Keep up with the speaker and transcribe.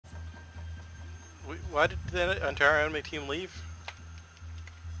Why did the entire enemy team leave?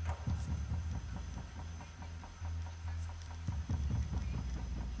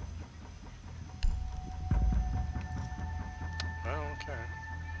 Oh, okay.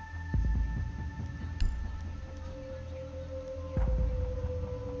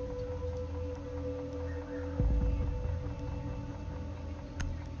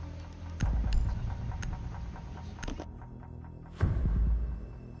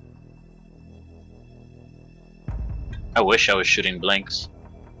 I wish I was shooting blinks.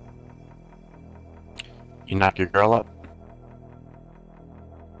 You knock your girl up?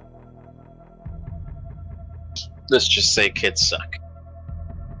 Let's just say kids suck.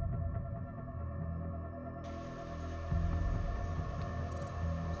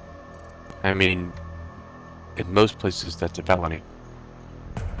 I mean, in most places that's a felony.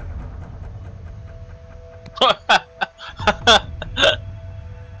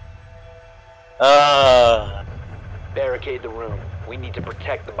 Barricade the room. We need to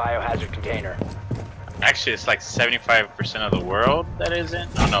protect the biohazard container. Actually, it's like 75% of the world that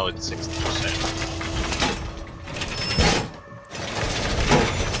isn't. Oh no, it's 60%.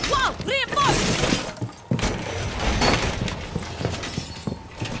 Whoa! Reinforced!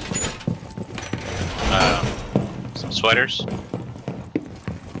 Some sweaters.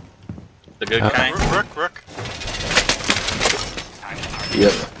 The good kind. Rook.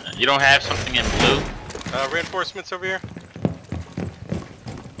 Yep. You don't have something in blue? Reinforcements over here.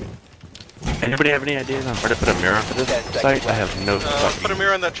 Anybody have any ideas on where to put a mirror for this site? I have no fucking... Put a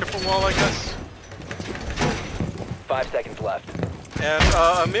mirror on that triple wall, I guess. 5 seconds left. And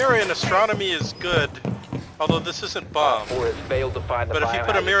a mirror in astronomy is good, although this isn't bomb. 4 has failed to find the But if you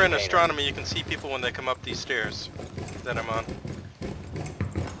put a mirror in container. astronomy, you can see people when they come up these stairs that I'm on.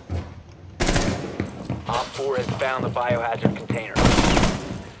 Op 4 has found the biohazard container.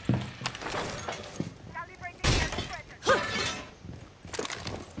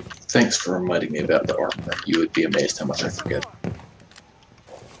 Thanks for reminding me about the armor. You would be amazed how much I forget.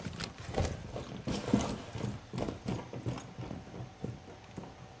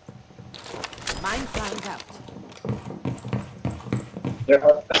 Mine flying out. They're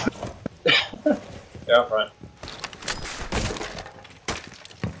out front.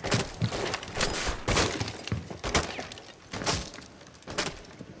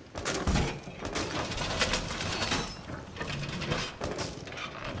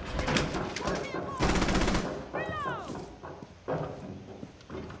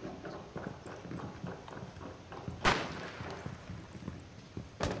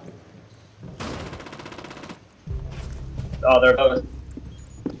 Oh, they're above us.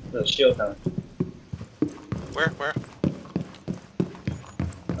 The shield coming. Where?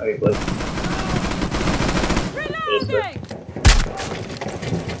 Okay, blue. Reloading!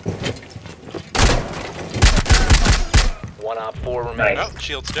 One Op 4 remains. Oh,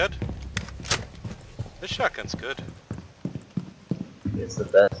 shield's dead. This shotgun's good. It's the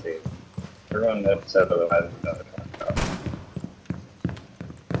best, dude. Everyone knows that otherwise it's another one.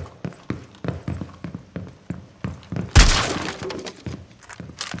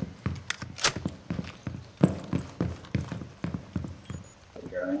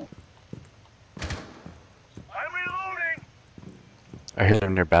 I hear them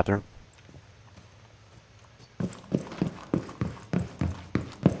in their bathroom.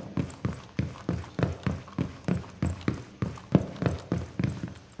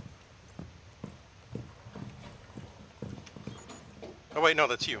 Oh wait, no,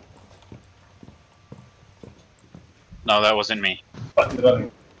 that's you. No, that wasn't me. Fucking above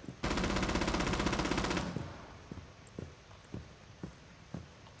me.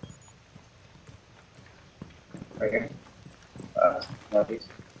 Right here. Northeast.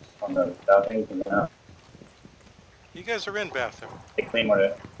 On the balcony from the house. You guys are in bathroom. They clean more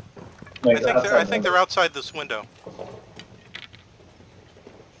to. I think they're outside this window.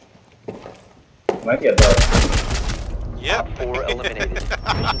 Might be above. Yep. Op 4 eliminated. Mission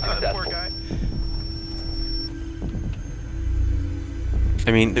That poor successful. guy.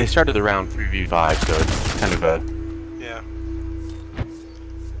 I mean, they started the round 3v5, so it's kind of a... Yeah.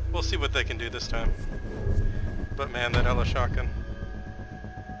 We'll see what they can do this time. But man, that hella shotgun.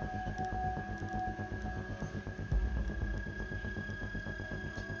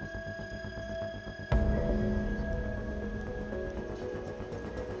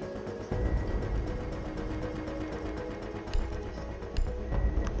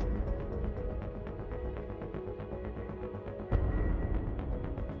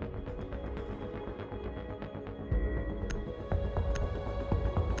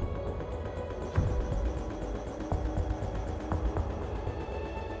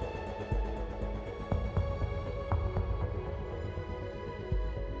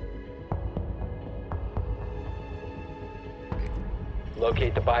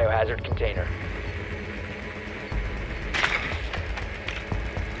 Locate the biohazard container.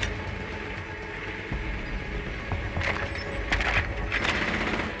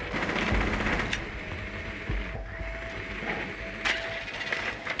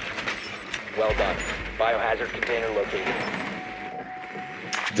 Well done. Biohazard container located.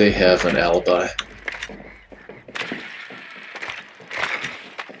 They have an alibi.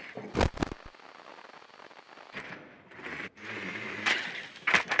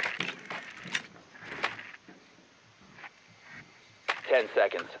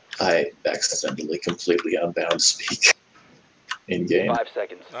 Seconds. I accidentally completely unbound speak in game. 5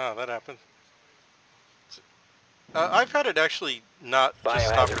 seconds. Oh, that happened. I've had it actually not just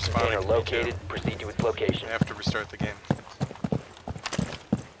stop Biohazard responding container to me, located. too. Proceed to its location. I have to restart the game.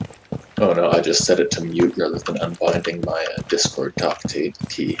 Oh no, I just set it to mute rather than unbinding my Discord talk key.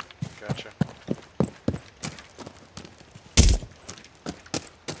 Gotcha.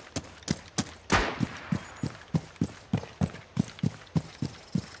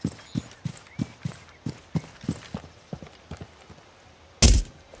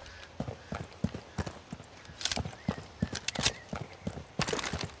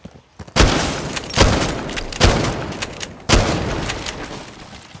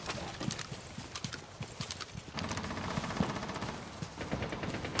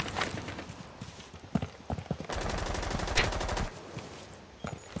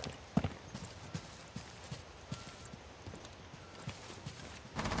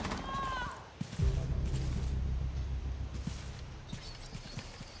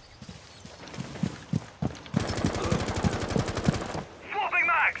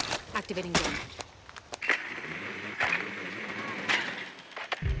 Activating gun.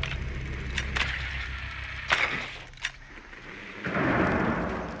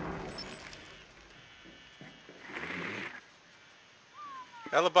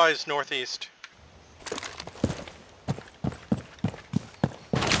 Alibi is northeast.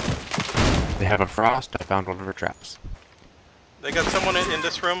 They have a frost. I found one of her traps. They got someone in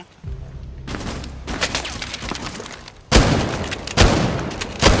this room.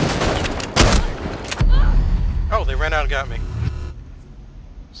 Oh, they ran out and got me.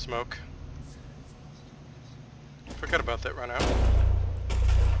 Smoke. Forgot about that run out.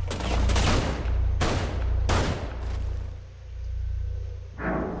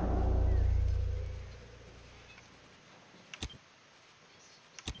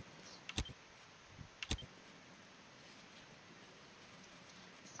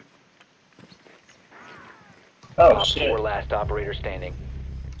 Oh Op shit. 4 last operator standing.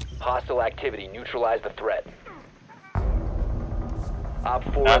 Hostile activity. Neutralize the threat. Op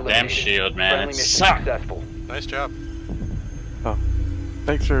 4 Goddamn eliminated. shield, man. Friendly It mission sucks. successful. Nice job. Oh,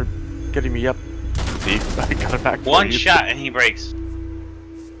 thanks for getting me up, Steve. I got it back for One you. shot and he breaks.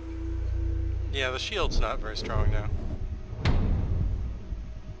 Yeah, the shield's not very strong now.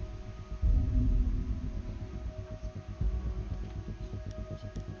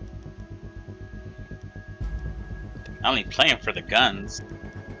 I'm only playing for the guns.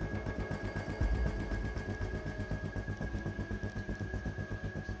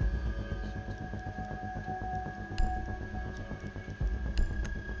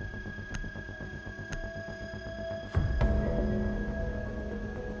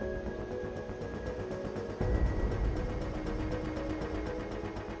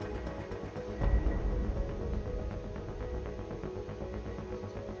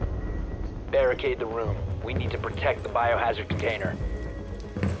 Barricade the room. We need to protect the biohazard container.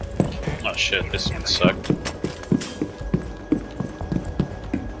 Oh shit, this one sucked.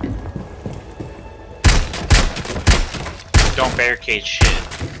 Don't barricade shit.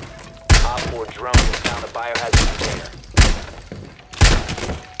 Op 4 drone has found a biohazard container.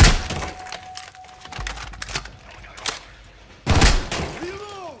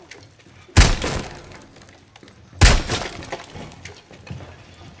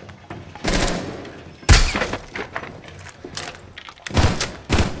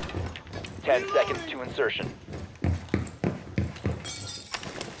 Seconds to insertion.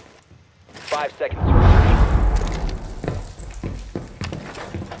 5 seconds to insertion.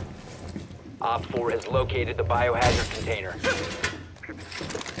 Op 4 has located the biohazard container.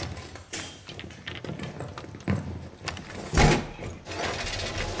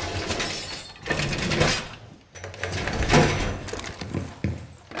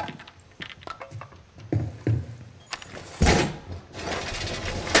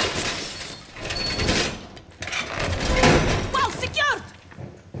 Well secured!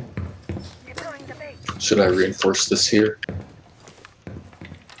 Should I reinforce this here?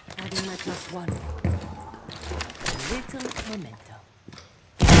 Adding my +1. Little memento.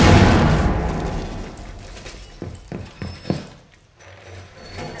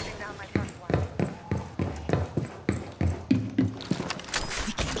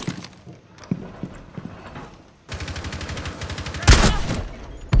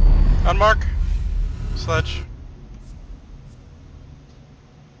 Mark. Sledge.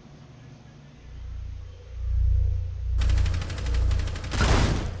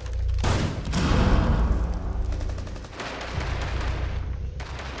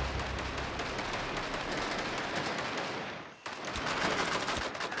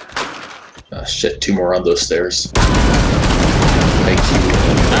 Ah, shit, 2 more on those stairs. Thank you.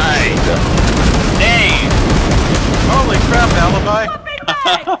 Nice. Dang! Holy crap, alibi!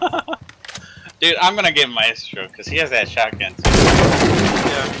 Dude, I'm gonna get Maestro because he has that shotgun too.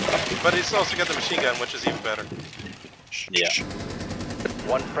 Yeah, but he's also got the machine gun, which is even better. Yeah.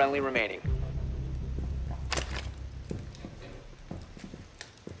 One friendly remaining.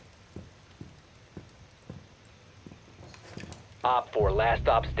 Op 4, last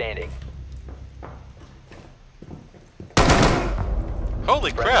stop standing.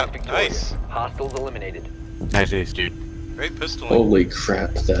 Holy crap, Friendly's nice. victorious. Hostiles eliminated. Nice ace, dude. Great pistoling. Holy crap,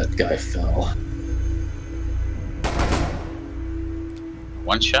 that guy fell.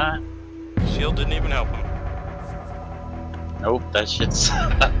 One shot? Shield didn't even help him. Nope, that shit's.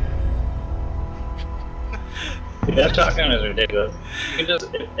 Dude, that shotgun is ridiculous. You can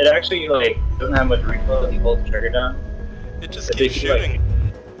just, it actually like doesn't have much recoil if you hold the trigger down. It just But keeps they keep, like- shooting.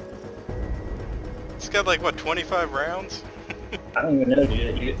 It's got like, what, 25 rounds? I don't even know,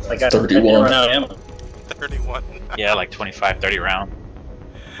 dude. You, like, I 31. didn't run out of ammo. 31. Yeah, like 25, 30 rounds.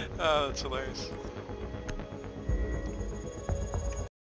 Oh, that's hilarious.